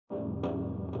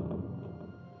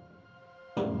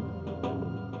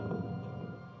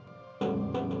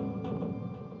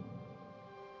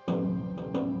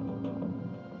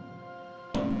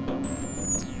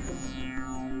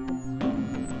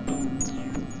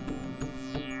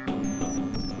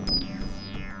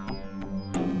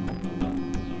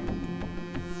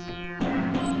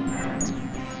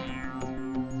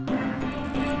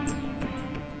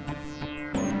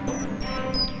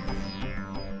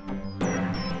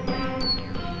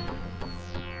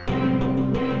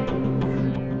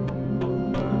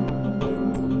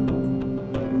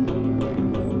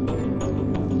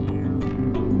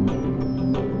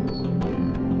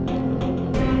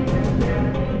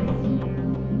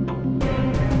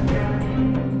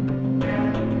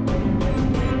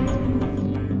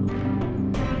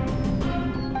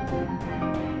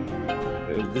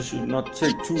This should not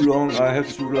take too long. I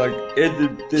have to like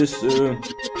edit this.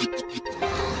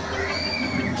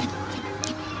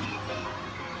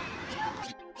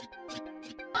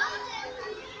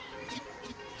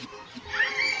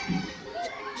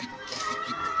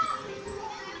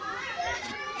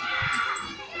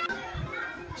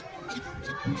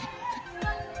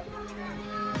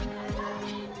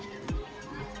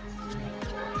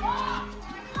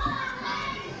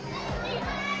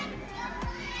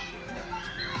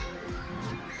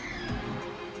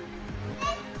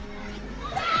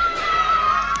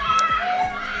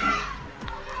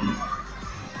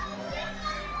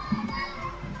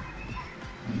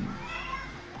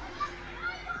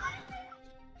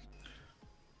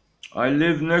 I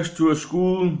live next to a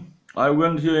school. I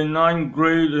went here in 9th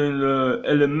grade in the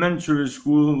elementary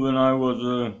school when I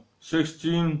was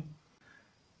 16,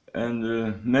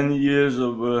 and many years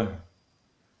of,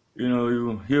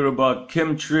 you hear about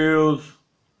chemtrails,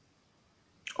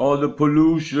 all the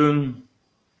pollution,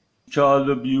 child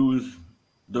abuse,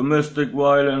 domestic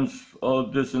violence, all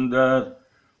this and that,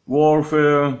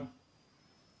 warfare,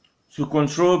 to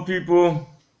control people,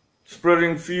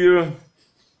 spreading fear.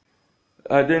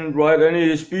 I didn't write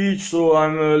any speech, so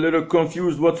I'm a little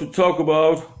confused what to talk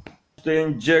about. They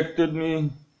injected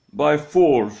me by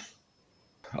force.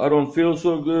 I don't feel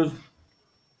so good.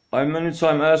 I many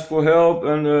times ask for help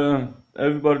and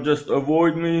everybody just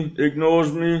avoid me,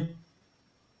 ignores me.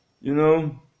 You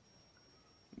know,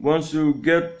 once you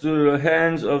get to the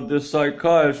hands of the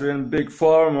psychiatry and big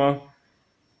pharma,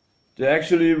 they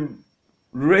actually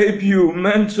rape you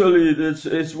mentally.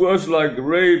 It's worse like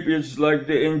rape. It's like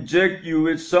they inject you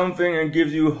with something and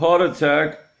gives you a heart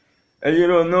attack, and you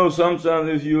don't know sometimes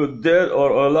if you're dead or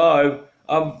alive.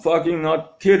 I'm fucking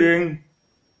not kidding.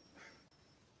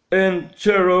 End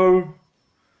terror,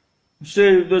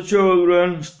 save the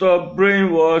children, stop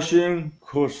brainwashing. Of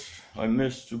course, I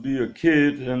miss to be a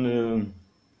kid, and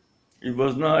it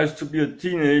was nice to be a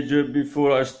teenager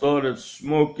before I started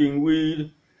smoking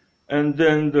weed. And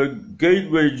then the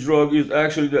gateway drug is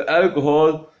actually the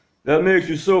alcohol that makes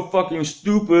you so fucking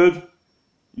stupid.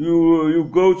 You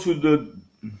go to the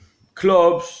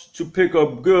clubs to pick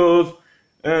up girls,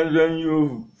 and then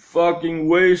you fucking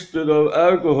wasted of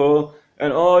alcohol,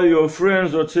 and all your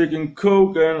friends are taking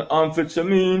coke and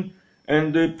amphetamine,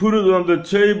 and they put it on the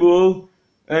table,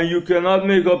 and you cannot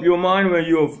make up your mind when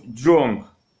you're drunk.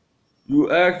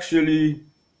 You actually,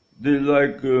 they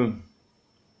like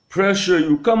pressure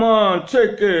you, come on,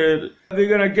 take it, we're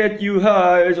gonna get you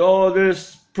high. It's all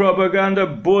this propaganda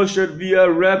bullshit via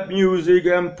rap music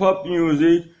and pop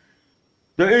music.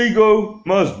 The ego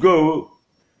must go.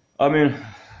 I mean,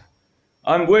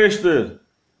 I'm wasted.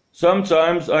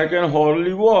 Sometimes I can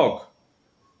hardly walk,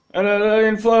 and that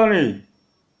ain't funny.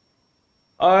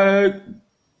 I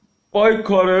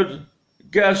boycotted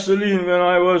gasoline when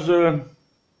I was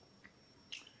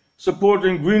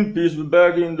supporting Greenpeace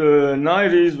back in the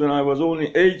 90s when I was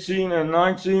only 18 and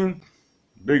 19.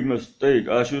 Big mistake.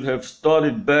 I should have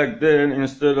started back then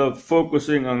instead of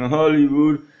focusing on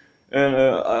Hollywood. And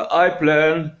I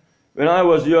planned, when I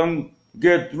was young,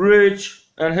 get rich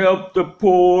and help the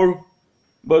poor.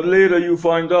 But later you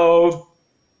find out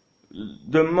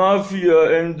the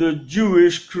mafia and the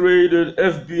Jewish created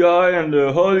FBI and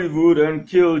Hollywood and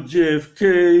killed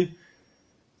JFK.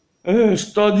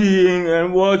 Studying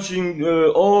and watching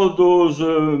all those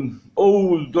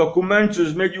old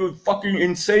documentaries make you fucking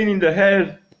insane in the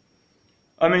head.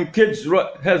 I mean, kids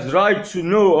has right to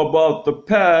know about the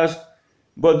past,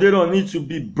 but they don't need to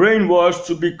be brainwashed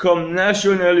to become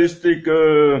nationalistic,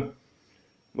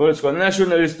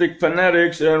 nationalistic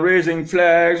fanatics and raising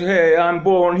flags. Hey, I'm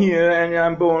born here and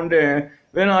I'm born there.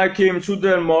 When I came to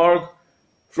Denmark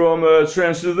from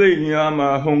Transylvania, I'm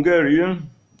a Hungarian.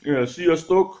 Yeah,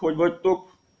 sziasztok, hogy vagytok?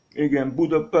 Igen,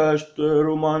 Budapest,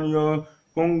 Romania,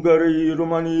 Hungary,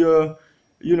 Romania,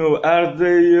 you know,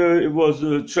 Erdély, it was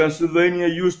Transylvania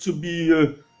used to be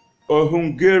a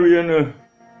Hungarian,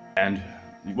 and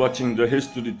watching the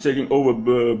history taking over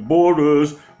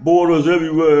borders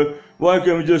everywhere. Why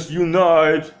can't we just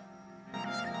unite?